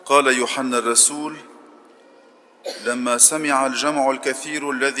قال يوحنا الرسول: لما سمع الجمع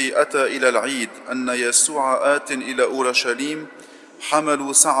الكثير الذي أتى إلى العيد أن يسوع آت إلى أورشليم،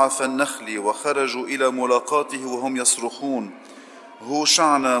 حملوا سعف النخل وخرجوا إلى ملاقاته وهم يصرخون: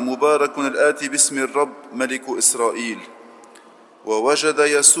 هوشعنا مبارك الآتي باسم الرب ملك إسرائيل. ووجد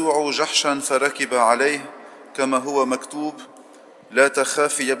يسوع جحشا فركب عليه، كما هو مكتوب: لا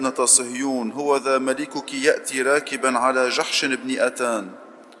تخافي يا ابنة صهيون، هو ذا ملكك يأتي راكبا على جحش بن أتان.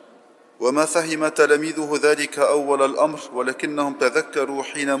 وما فهم تلاميذه ذلك أول الأمر، ولكنهم تذكروا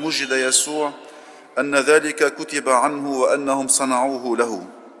حين مجد يسوع أن ذلك كتب عنه وأنهم صنعوه له.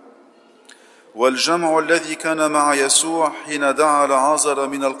 والجمع الذي كان مع يسوع حين دعا لعازر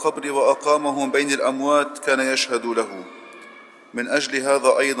من القبر وأقامه بين الأموات كان يشهد له. من أجل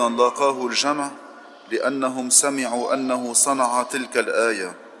هذا أيضا لاقاه الجمع، لأنهم سمعوا أنه صنع تلك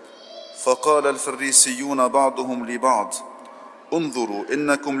الآية. فقال الفريسيون بعضهم لبعض: انظروا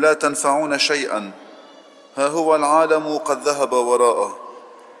إنكم لا تنفعون شيئا، ها هو العالم قد ذهب وراءه.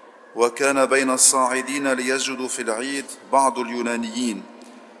 وكان بين الصاعدين ليسجدوا في العيد بعض اليونانيين،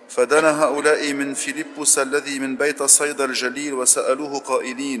 فدنا هؤلاء من فيلبس الذي من بيت صيدا الجليل وسألوه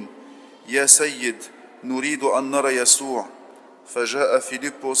قائلين: يا سيد، نريد أن نرى يسوع. فجاء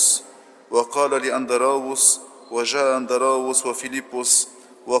فيلبس وقال لأندراوس، وجاء أندراوس وفيلبس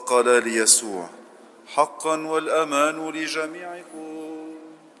وقالا ليسوع: حقا والأمان لجميعكم.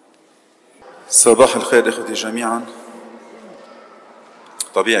 صباح الخير إخوتي جميعا.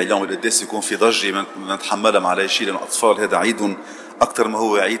 طبيعي اليوم القداس يكون في ضجة ما نتحملها مع لا شيء، لأن الأطفال هذا عيدهم أكثر ما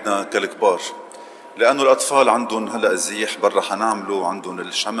هو عيدنا كالكبار، لأنه الأطفال عندهم هلأ الزيح برا حنعمله، عندهم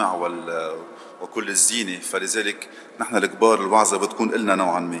الشمع وكل الزينة، فلذلك نحن الكبار الوعظة بتكون إلنا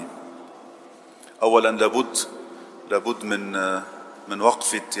نوعا ما. أولا لابد من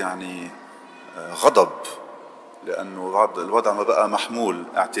وقفة غضب، لأنه الوضع ما بقى محمول.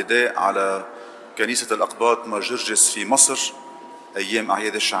 اعتداء على كنيسة الأقباط مارجرجس في مصر أيام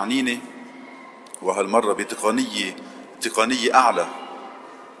أعياد الشعنينة، وهالمرة بتقنية أعلى.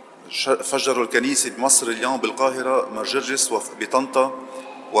 فجروا الكنيسة بمصر اليوم بالقاهرة مارجرجس بطنطا،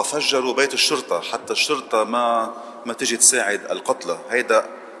 وفجروا بيت الشرطة حتى الشرطة ما تجي تساعد القتلى. هيدا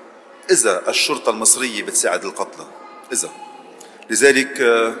إذا الشرطة المصرية بتساعد القتلى. إذا لذلك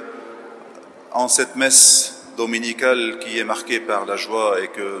en cette messe dominicale qui est marquée par la joie et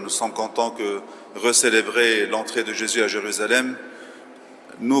que nous sommes contents que recélébrer l'entrée de Jésus à Jérusalem,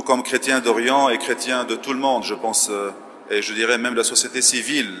 nous comme chrétiens d'Orient et chrétiens de tout le monde, je pense, et je dirais même la société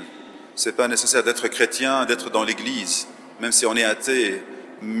civile, c'est pas nécessaire d'être chrétien, d'être dans l'église, même si on est athée,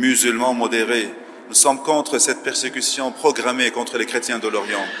 musulman modéré. Nous sommes contre cette persécution programmée contre les chrétiens de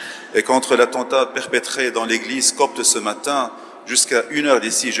l'Orient et contre l'attentat perpétré dans l'église copte ce matin. Jusqu'à 1 heure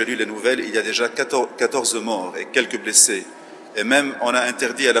d'ici, j'ai lu les nouvelles, il y a déjà 14 morts et quelques blessés. Et même, on a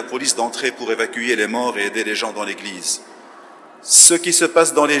interdit à la police d'entrer pour évacuer les morts et aider les gens dans l'église. Ce qui se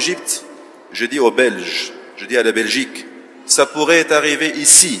passe dans l'Égypte, je dis aux Belges, je dis à la Belgique, ça pourrait arriver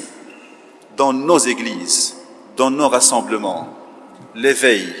ici, dans nos églises, dans nos rassemblements.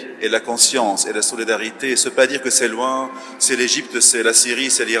 L'éveil et la conscience et la solidarité, ce n'est pas dire que c'est loin, c'est l'Égypte, c'est la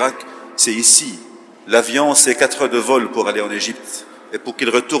Syrie, c'est l'Irak, c'est ici. L'avion, c'est 4 heures de vol pour aller en Égypte et pour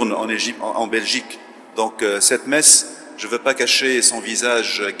qu'il retourne en Belgique. Donc cette messe, je ne veux pas cacher son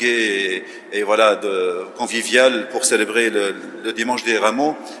visage gai et voilà, convivial pour célébrer le dimanche des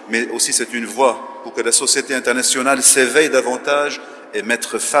rameaux, mais aussi c'est une voie pour que la société internationale s'éveille davantage et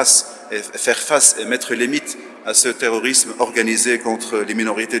faire face et mettre limite à ce terrorisme organisé contre les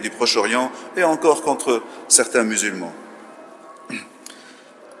minorités du Proche-Orient et encore contre certains musulmans.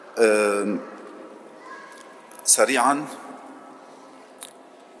 سريعا،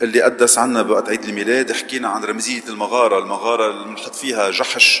 اللي قدس عنا بوقت عيد الميلاد حكينا عن رمزية المغارة اللي بنحط فيها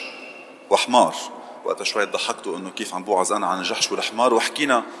جحش وحمار. وقت شوي ضحكتوا انه كيف عم بوعظ انا عن الجحش والحمار،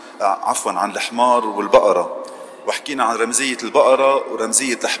 وحكينا عن الحمار والبقرة، وحكينا عن رمزية البقرة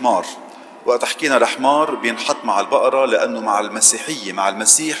ورمزية الحمار. وقت حكينا الحمار بينحط مع البقرة لأنه مع المسيحية مع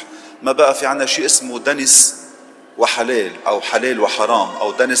المسيح ما بقى في عنا شيء اسمه دنس وحلال أو حلال وحرام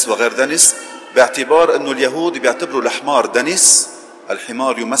أو دنس وغير دنس، باعتبار أنه اليهود بيعتبروا الحمار دنس.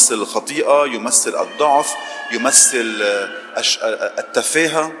 الحمار يمثل الخطيئة، يمثل الضعف، يمثل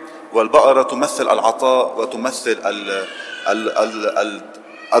التفاهة، والبقرة تمثل العطاء وتمثل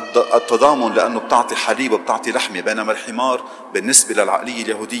التضامن لأنه بتعطي حليب وبتعطي لحمة. بينما الحمار بالنسبة للعقلية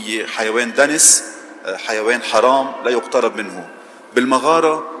اليهودية حيوان دنس، حيوان حرام لا يقترب منه.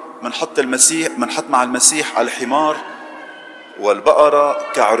 بالمغارة منحط مع المسيح الحمار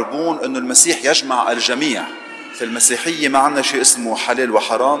والبقرة كعربون أنه المسيح يجمع الجميع. في المسيحية ما عندنا شيء اسمه حلال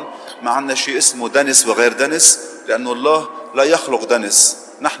وحرام، ما عندنا شيء اسمه دنس وغير دنس، لأنه الله لا يخلق دنس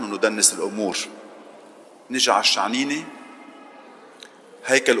نحن ندنس الأمور. نجي على الشعنينة،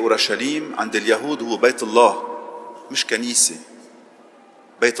 هيكل أورشليم عند اليهود هو بيت الله مش كنيسة.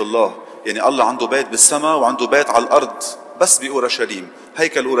 بيت الله يعني الله عنده بيت بالسماء وعنده بيت على الأرض بس بأورشليم.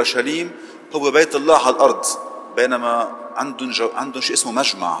 هيكل أورشليم هو بيت الله على الأرض، بينما عندهم شيء اسمه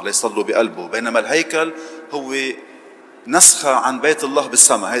مجمع ليصلوا بقلبه، بينما الهيكل هو نسخة عن بيت الله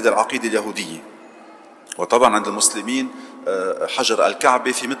بالسماء. هيدا العقيدة اليهودية. وطبعا عند المسلمين حجر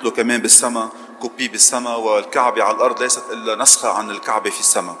الكعبة في مثله كمان بالسماء، كوبي بالسماء، والكعبة على الأرض ليست إلا نسخة عن الكعبة في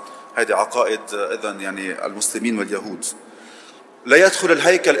السماء. هذه عقائد إذن يعني المسلمين واليهود. لا يدخل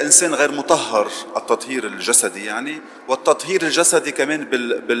الهيكل إنسان غير مطهر، التطهير الجسدي يعني، والتطهير الجسدي كمان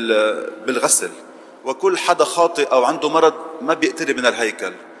بالغسل. وكل حدا خاطئ أو عنده مرض ما بيقترب من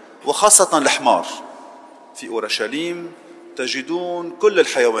الهيكل، وخاصة الحمار. في أورشليم تجدون كل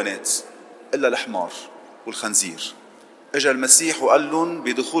الحيوانات إلا الحمار والخنزير. اجا المسيح وقال لهم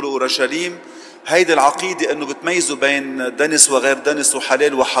بدخول أورشليم هيدي العقيدة انه بتميزوا بين دنس وغير دنس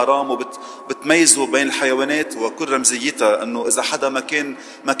وحلال وحرام، وبتميزوا بين الحيوانات، وكل رمزيتها انه اذا حدا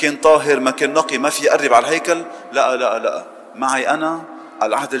ما كان طاهر ما كان نقي ما في يقرب على الهيكل. لا لا لا، معي انا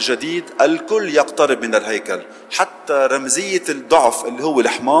العهد الجديد الكل يقترب من الهيكل، حتى رمزية الضعف اللي هو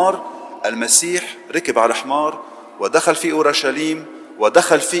الحمار. المسيح ركب على الحمار ودخل في أورشليم،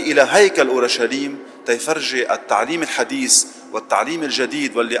 ودخل فيه إلى هيكل أورشليم تيفرجي التعليم الحديث والتعليم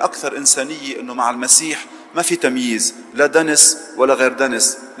الجديد واللي أكثر إنسانية، أنه مع المسيح ما في تمييز، لا دنس ولا غير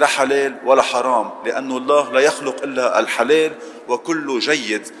دنس، لا حلال ولا حرام، لأن الله لا يخلق إلا الحلال وكله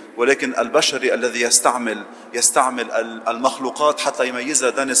جيد، ولكن البشري الذي يستعمل المخلوقات حتى يميزها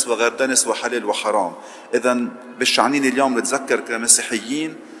دنس وغير دنس وحلال وحرام. إذن بالشعنين اليوم نتذكر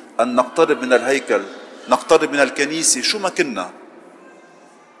كمسيحيين أن نقترب من الهيكل، نقترب من الكنيسة شو ما كنا،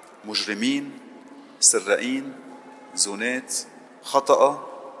 مجرمين، سرائين، زونات، خطأ،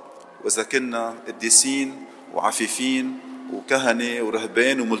 وإذا كنا قديسين وعفيفين وكهنة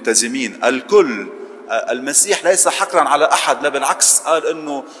ورهبان وملتزمين الكل. المسيح ليس حكرا على أحد، لا بالعكس قال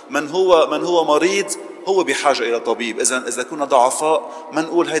إنه من هو مريض هو بحاجة إلى طبيب. إذا كنا ضعفاء ما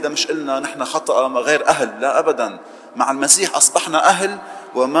نقول هيدا مش إلنا نحن خطأ غير أهل، لا أبدا. مع المسيح أصبحنا أهل،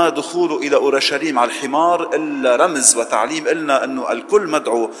 وما دخول إلى أورشليم على الحمار إلا رمز وتعليم إلنا أنه الكل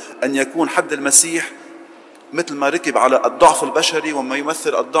مدعو أن يكون حد المسيح مثل ما ركب على الضعف البشري وما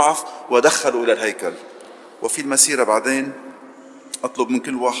يمثل الضعف ودخلوا إلى الهيكل. وفي المسيرة بعدين أطلب من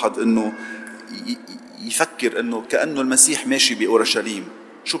كل واحد أنه يفكر أنه كأنه المسيح ماشي بأورشليم.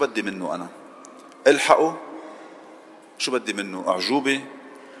 شو بدي منه أنا؟ الحقه؟ شو بدي منه؟ أعجوبة؟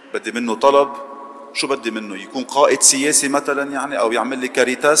 بدي منه طلب؟ شو بدي منه؟ يكون قائد سياسي مثلا يعني، أو يعمل لي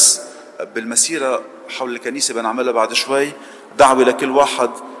كاريتاس؟ بالمسيرة حول الكنيسة بنعملها بعد شوي دعوة لكل واحد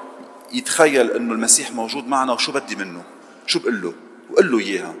يتخيل أنه المسيح موجود معنا وشو بدي منه، شو بقول له وقل له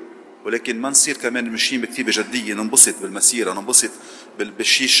إياها. ولكن ما نصير كمان مشيين بكتيبة جدية، ننبسط بالمسيرة، ننبسط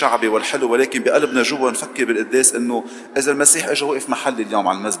بالشيء الشعبي والحلو، ولكن بقلبنا جوا نفكر بالقداس أنه إذا المسيح إجا وقف محلي اليوم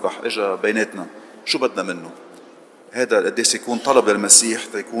على المذبح، إجا بيناتنا، شو بدنا منه؟ هذا القداس يكون طلب للمسيح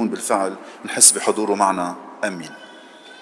تيكون بالفعل نحس بحضوره معنا. آمين.